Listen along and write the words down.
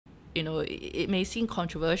it may seem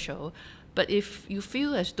controversial, but if you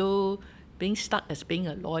feel as though being stuck as being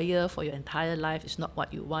a lawyer for your entire life is not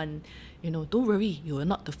what you want, don't worry, you are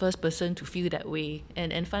not the first person to feel that way.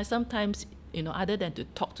 And find sometimes, other than to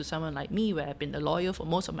talk to someone like me, where I've been a lawyer for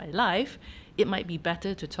most of my life, it might be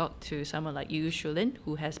better to talk to someone like you, Shulin,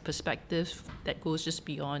 who has perspectives that goes just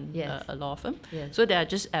beyond a law firm. Yes. So there are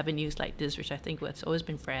just avenues like this, which I think has always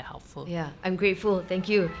been very helpful. Yeah, I'm grateful. Thank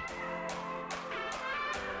you.